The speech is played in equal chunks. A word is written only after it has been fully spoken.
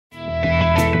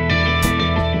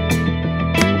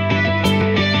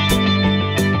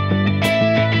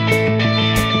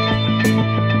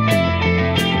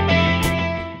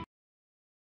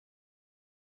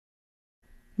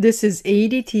This is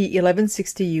ADT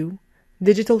 1160U,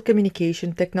 Digital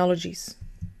Communication Technologies.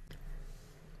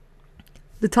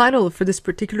 The title for this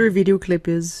particular video clip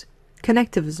is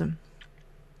Connectivism.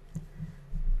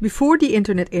 Before the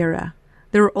internet era,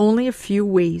 there were only a few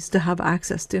ways to have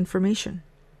access to information.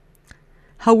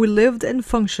 How we lived and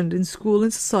functioned in school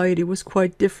and society was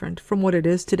quite different from what it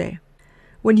is today.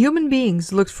 When human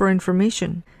beings looked for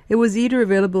information, it was either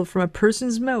available from a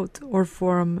person's mouth or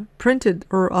from printed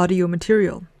or audio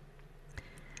material.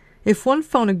 If one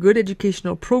found a good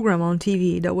educational program on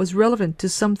TV that was relevant to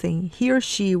something he or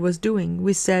she was doing,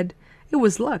 we said it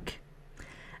was luck.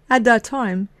 At that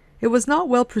time, it was not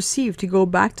well perceived to go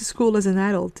back to school as an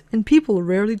adult, and people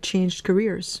rarely changed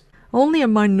careers. Only a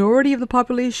minority of the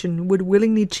population would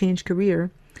willingly change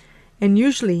career, and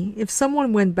usually, if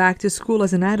someone went back to school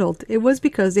as an adult, it was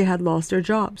because they had lost their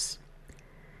jobs.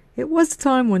 It was a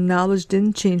time when knowledge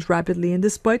didn't change rapidly, and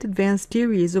despite advanced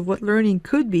theories of what learning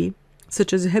could be,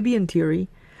 such as Hebbian theory,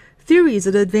 theories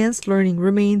of advanced learning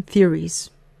remain theories.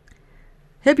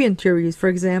 Hebbian theory, for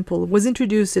example, was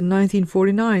introduced in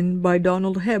 1949 by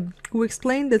Donald Hebb, who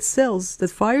explained that cells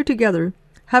that fire together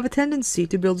have a tendency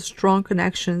to build strong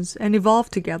connections and evolve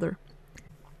together.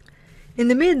 In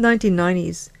the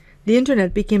mid-1990s, the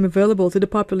internet became available to the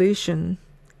population,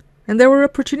 and there were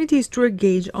opportunities to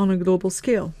engage on a global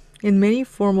scale in many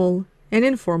formal and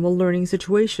informal learning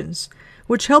situations,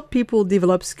 which helped people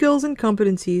develop skills and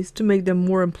competencies to make them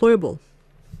more employable.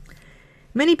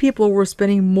 Many people were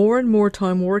spending more and more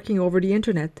time working over the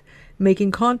internet,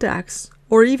 making contacts,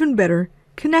 or even better,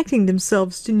 connecting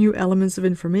themselves to new elements of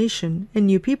information and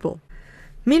new people.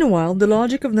 Meanwhile, the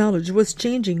logic of knowledge was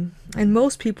changing, and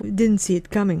most people didn't see it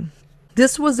coming.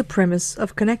 This was the premise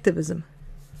of connectivism.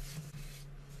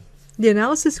 The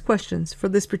analysis questions for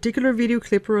this particular video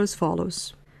clip are as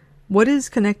follows. What is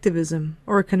connectivism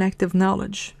or connective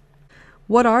knowledge?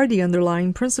 What are the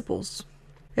underlying principles?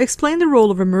 Explain the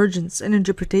role of emergence and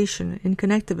interpretation in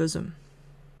connectivism.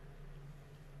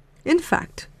 In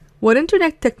fact, what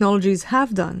internet technologies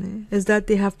have done is that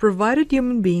they have provided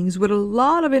human beings with a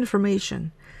lot of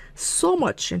information, so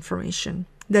much information,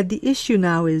 that the issue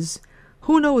now is,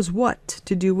 who knows what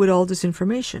to do with all this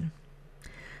information?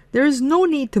 There is no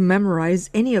need to memorize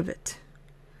any of it.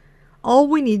 All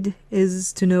we need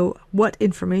is to know what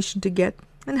information to get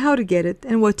and how to get it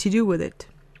and what to do with it.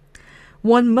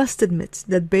 One must admit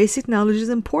that basic knowledge is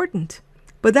important,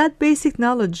 but that basic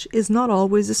knowledge is not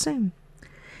always the same.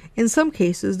 In some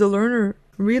cases, the learner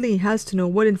really has to know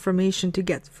what information to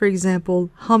get. For example,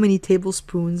 how many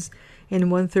tablespoons in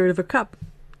 1/3 of a cup.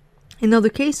 In other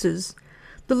cases,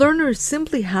 the learner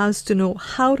simply has to know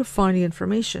how to find the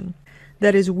information.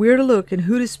 That is, where to look and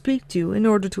who to speak to in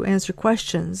order to answer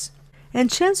questions. And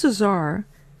chances are,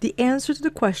 the answer to the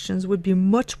questions would be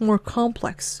much more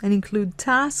complex and include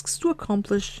tasks to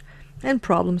accomplish and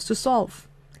problems to solve.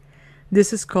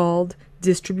 This is called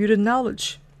distributed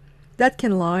knowledge. That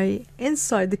can lie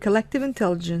inside the collective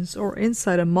intelligence or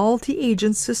inside a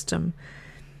multi-agent system,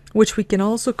 which we can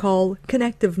also call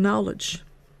connective knowledge.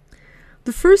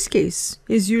 The first case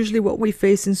is usually what we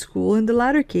face in school, and the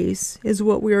latter case is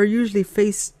what we are usually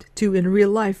faced to in real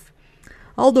life,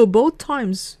 although both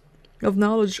times of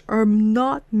knowledge are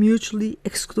not mutually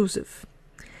exclusive.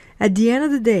 At the end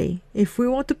of the day, if we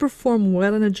want to perform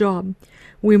well in a job,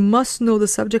 we must know the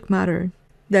subject matter,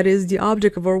 that is the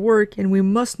object of our work, and we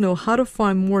must know how to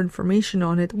find more information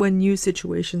on it when new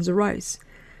situations arise.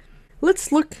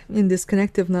 Let's look in this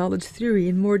connective knowledge theory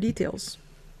in more details.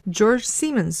 George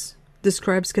Siemens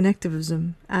describes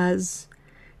connectivism as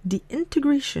the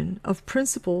integration of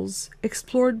principles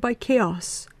explored by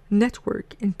chaos,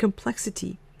 network, and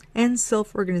complexity, and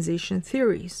self-organization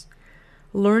theories.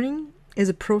 Learning is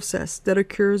a process that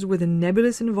occurs within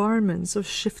nebulous environments of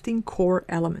shifting core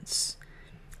elements,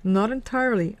 not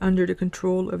entirely under the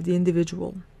control of the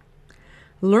individual.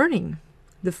 Learning,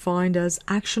 defined as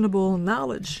actionable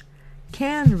knowledge,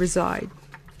 can reside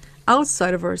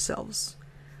outside of ourselves,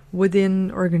 within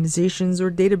organizations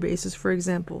or databases, for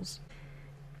example,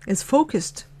 is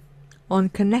focused on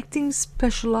connecting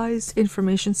specialized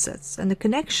information sets, and the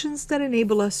connections that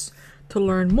enable us to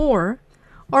learn more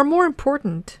are more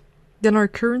important than our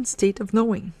current state of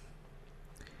knowing.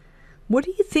 What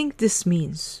do you think this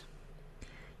means?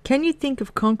 Can you think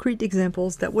of concrete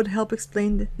examples that would help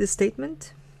explain this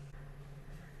statement?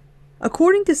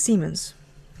 According to Siemens,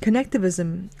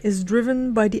 connectivism is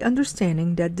driven by the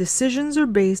understanding that decisions are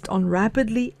based on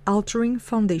rapidly altering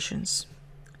foundations.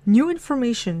 New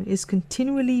information is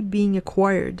continually being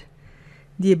acquired.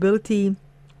 The ability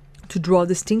to draw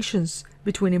distinctions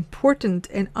between important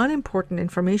and unimportant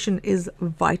information is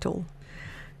vital.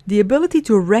 The ability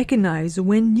to recognize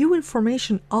when new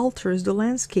information alters the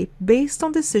landscape based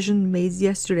on decisions made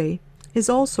yesterday is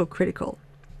also critical.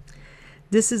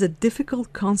 This is a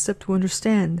difficult concept to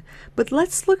understand, but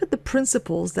let's look at the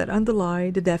principles that underlie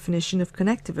the definition of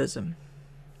connectivism.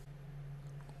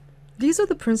 These are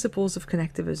the principles of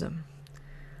connectivism.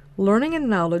 Learning and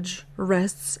knowledge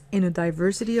rests in a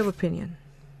diversity of opinion.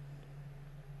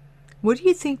 What do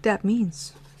you think that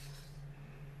means?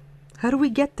 How do we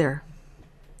get there?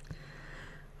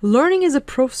 Learning is a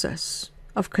process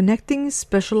of connecting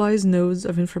specialized nodes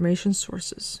of information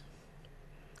sources.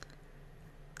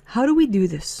 How do we do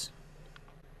this?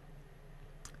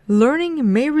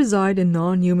 Learning may reside in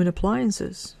non-human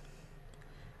appliances.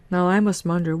 Now I must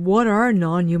wonder, what are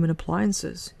non-human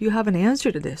appliances? Do you have an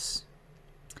answer to this?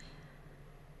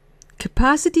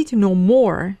 Capacity to know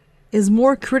more is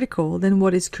more critical than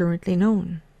what is currently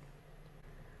known.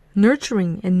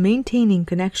 Nurturing and maintaining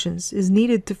connections is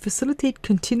needed to facilitate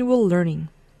continual learning.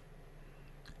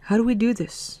 How do we do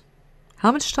this?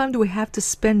 How much time do we have to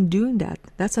spend doing that?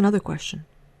 That's another question.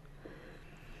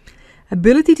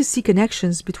 Ability to see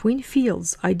connections between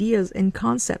fields, ideas, and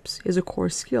concepts is a core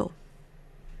skill.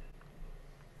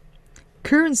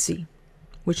 Currency,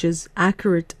 which is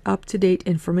accurate, up-to-date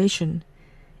information,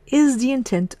 is the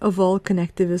intent of all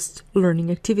connectivist learning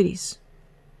activities.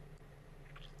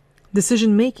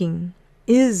 Decision-making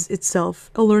is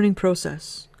itself a learning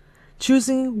process.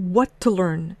 Choosing what to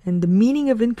learn and the meaning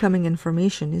of incoming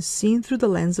information is seen through the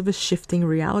lens of a shifting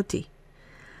reality.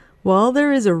 While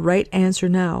there is a right answer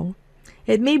now,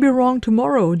 it may be wrong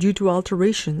tomorrow due to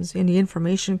alterations in the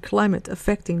information climate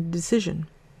affecting the decision.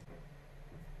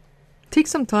 Take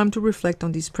some time to reflect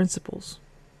on these principles.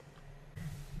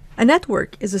 A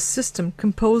network is a system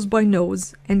composed by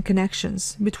nodes and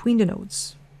connections between the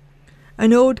nodes. A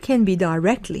node can be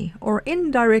directly or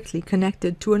indirectly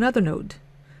connected to another node.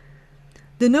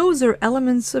 The nodes are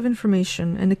elements of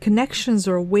information, and the connections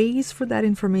are ways for that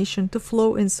information to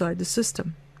flow inside the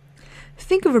system.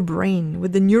 Think of a brain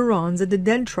with the neurons and the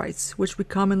dendrites, which we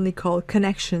commonly call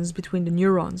connections between the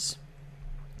neurons.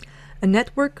 A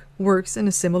network works in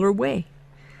a similar way.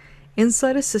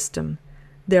 Inside a system,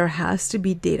 there has to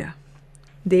be data.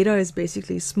 Data is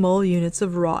basically small units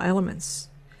of raw elements.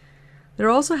 There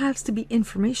also has to be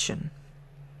information.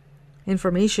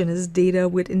 Information is data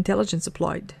with intelligence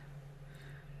applied.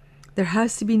 There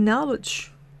has to be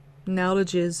knowledge.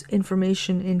 Knowledge is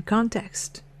information in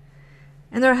context.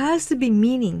 And there has to be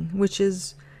meaning, which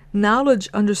is knowledge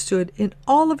understood in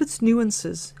all of its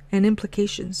nuances and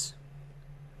implications.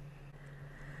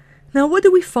 Now, what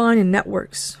do we find in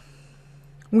networks?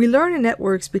 We learn in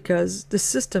networks because the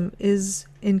system is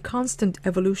in constant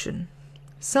evolution.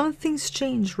 Some things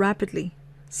change rapidly,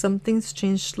 some things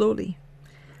change slowly.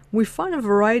 We find a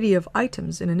variety of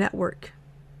items in a network.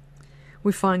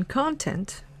 We find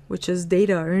content, which is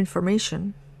data or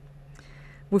information.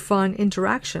 We find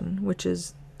interaction, which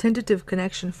is tentative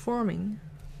connection forming.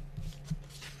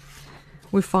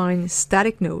 We find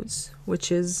static nodes,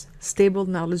 which is stable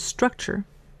knowledge structure.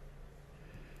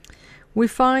 We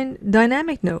find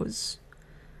dynamic nodes,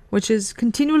 which is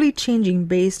continually changing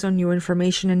based on new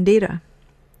information and data.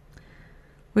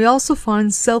 We also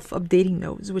find self-updating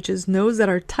nodes, which is nodes that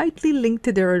are tightly linked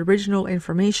to their original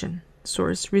information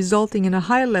source, resulting in a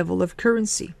high level of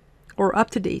currency or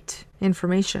up-to-date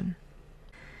information.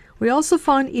 We also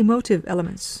find emotive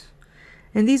elements,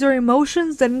 and these are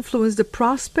emotions that influence the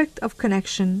prospect of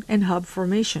connection and hub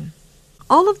formation.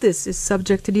 All of this is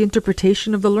subject to the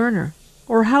interpretation of the learner,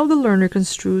 or how the learner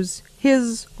construes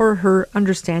his or her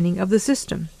understanding of the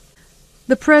system.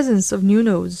 The presence of new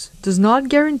nodes does not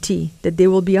guarantee that they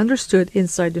will be understood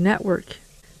inside the network.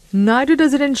 Neither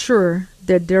does it ensure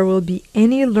that there will be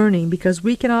any learning, because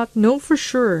we cannot know for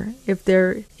sure if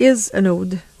there is a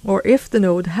node, or if the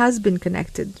node has been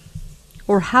connected,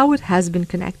 or how it has been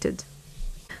connected.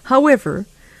 However,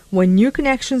 when new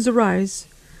connections arise,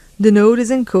 the node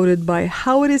is encoded by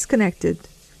how it is connected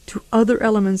to other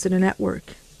elements in a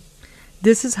network.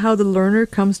 This is how the learner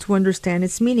comes to understand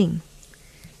its meaning.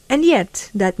 And yet,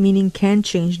 that meaning can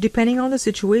change depending on the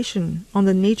situation, on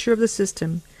the nature of the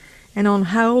system, and on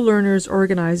how learners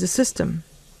organize the system.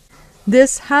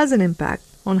 This has an impact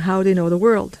on how they know the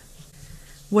world.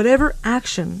 Whatever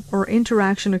action or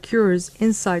interaction occurs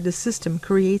inside the system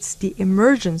creates the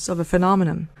emergence of a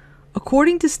phenomenon.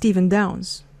 According to Stephen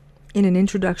Downes, in an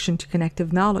introduction to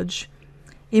connective knowledge,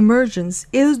 emergence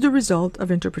is the result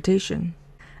of interpretation.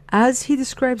 As he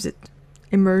describes it,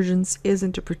 emergence is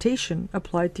interpretation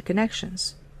applied to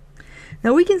connections.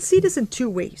 Now we can see this in two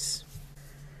ways.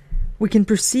 We can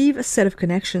perceive a set of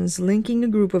connections linking a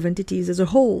group of entities as a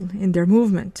whole in their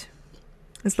movement.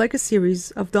 is like a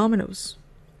series of dominoes.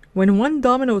 When one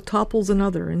domino topples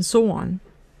another and so on,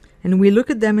 and we look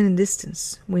at them in a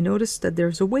distance, we notice that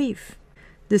there's a wave.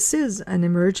 This is an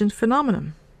emergent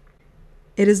phenomenon.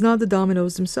 It is not the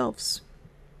dominoes themselves.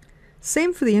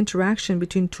 Same for the interaction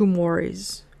between two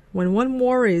moires. When one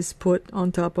moire is put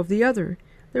on top of the other,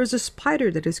 there's a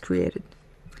spider that is created.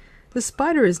 The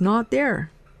spider is not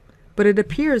there, but it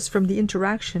appears from the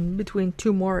interaction between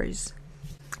two moires.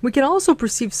 We can also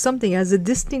perceive something as a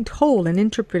distinct whole and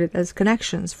interpret it as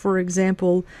connections. For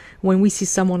example, when we see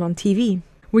someone on TV,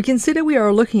 we can see that we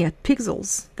are looking at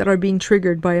pixels that are being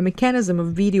triggered by a mechanism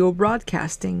of video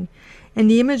broadcasting, and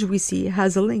the image we see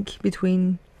has a link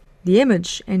between the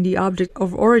image and the object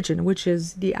of origin, which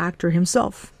is the actor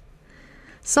himself.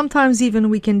 Sometimes even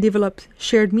we can develop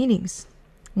shared meanings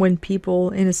when people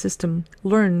in a system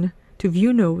learn to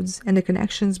view nodes and the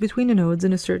connections between the nodes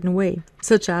in a certain way,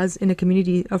 such as in a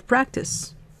community of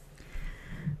practice.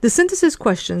 The synthesis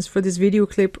questions for this video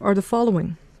clip are the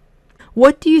following.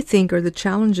 What do you think are the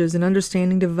challenges in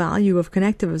understanding the value of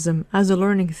connectivism as a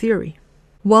learning theory?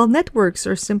 While networks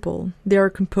are simple, they are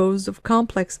composed of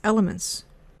complex elements.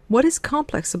 What is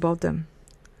complex about them?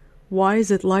 Why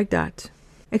is it like that?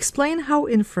 Explain how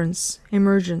inference,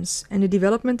 emergence, and the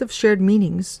development of shared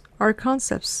meanings are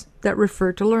concepts that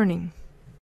refer to learning.